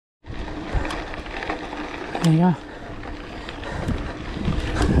There you go.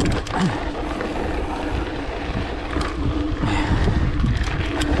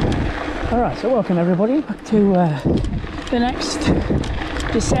 Alright, so welcome everybody back to the next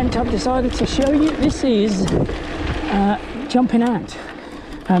descent I've decided to show you. This is jumping out,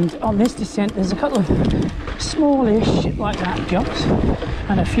 and on this descent there's a couple of smallish like that jumps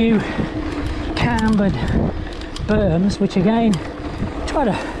and a few cambered berms, which again try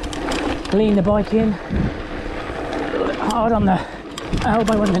to lean the bike in a little bit hard on the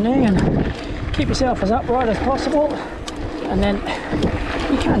elbow and the knee and keep yourself as upright as possible, and then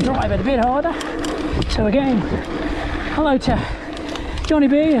you can drive it a bit harder. So again, hello to Johnny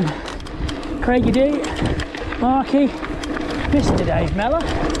B and Craigie D, Marky, Mr. Dave Mellor,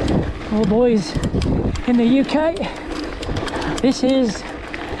 all boys in the UK. This is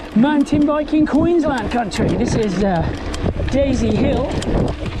mountain biking Queensland country. This is Daisy Hill,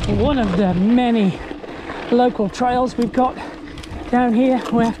 one of the many local trails we've got down here.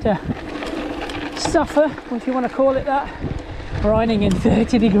 We have to suffer, if you want to call it that, riding in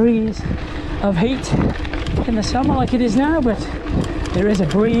 30 degrees of heat in the summer like it is now, but there is a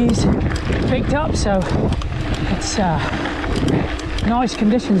breeze picked up, so it's nice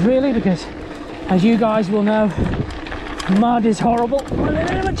conditions really, because as you guys will know, mud is horrible. A little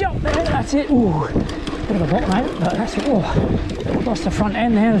bit of a jump there, that's it. Ooh, bit of a bottom out, but that's it. Oh, lost the front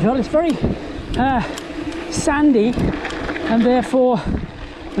end there as well. It's very sandy and therefore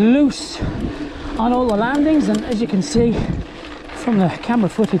loose on all the landings, and as you can see from the camera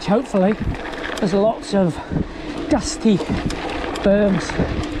footage, hopefully, there's lots of dusty berms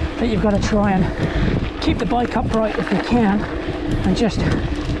that you've got to try and keep the bike upright if you can, and just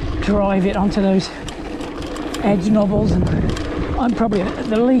drive it onto those edge knobbles. And I'm probably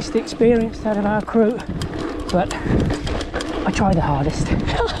the least experienced out of our crew, but I try the hardest.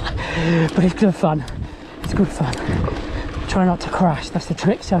 But it's good fun. It's good fun. Try not to crash, that's the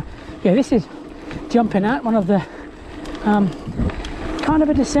trick. So yeah, this is jumping out, one of the kind of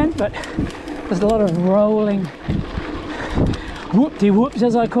a descent, but there's a lot of rolling whoop-de-whoops,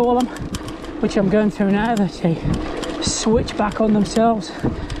 as I call them, which I'm going through now, that they switch back on themselves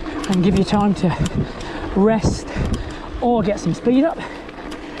and give you time to rest or get some speed up,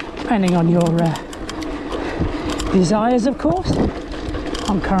 depending on your desires, of course.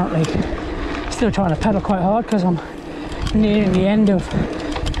 I'm currently still trying to pedal quite hard because I'm nearing the end of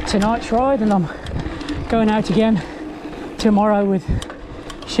tonight's ride, and I'm going out again tomorrow with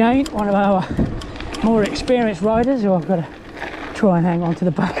Shane, one of our more experienced riders, who I've got to try and hang on to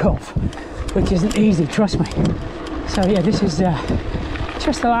the back of, which isn't easy, trust me. So yeah, this is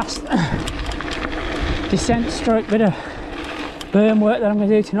just the last descent stroke bit of berm work that I'm going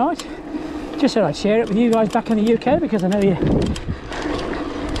to do tonight. Just thought I'd share it with you guys back in the UK, because I know you're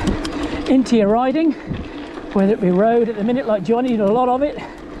into your riding, whether it be road at the minute like Johnny, you do a lot of it,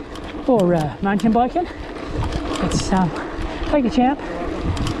 or mountain biking. It's take a champ.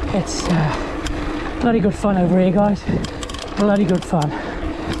 It's bloody good fun over here, guys. Bloody good fun.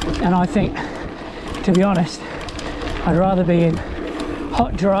 And I think, to be honest, I'd rather be in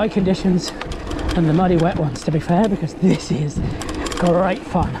hot, dry conditions than the muddy, wet ones, to be fair, because this is great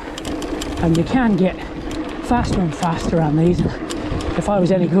fun. And you can get faster and faster on these. If I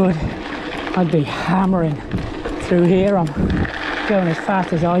was any good, I'd be hammering through here. I'm going as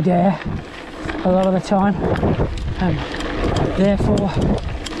fast as I dare a lot of the time, and therefore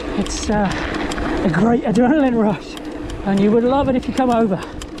it's a great adrenaline rush, and you would love it if you come over.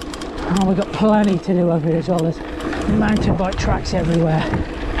 And we've got plenty to do over here as well. There's mountain bike tracks everywhere.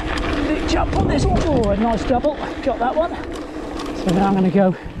 Big jump on this one. Oh, a nice double, got that one. So now I'm going to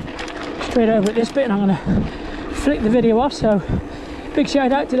go straight over at this bit, and I'm going to flick the video off. So big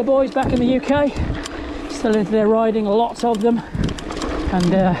shout out to the boys back in the UK, still into their riding, lots of them,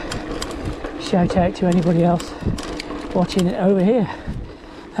 and shout out to anybody else watching it over here.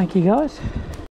 Thank you guys.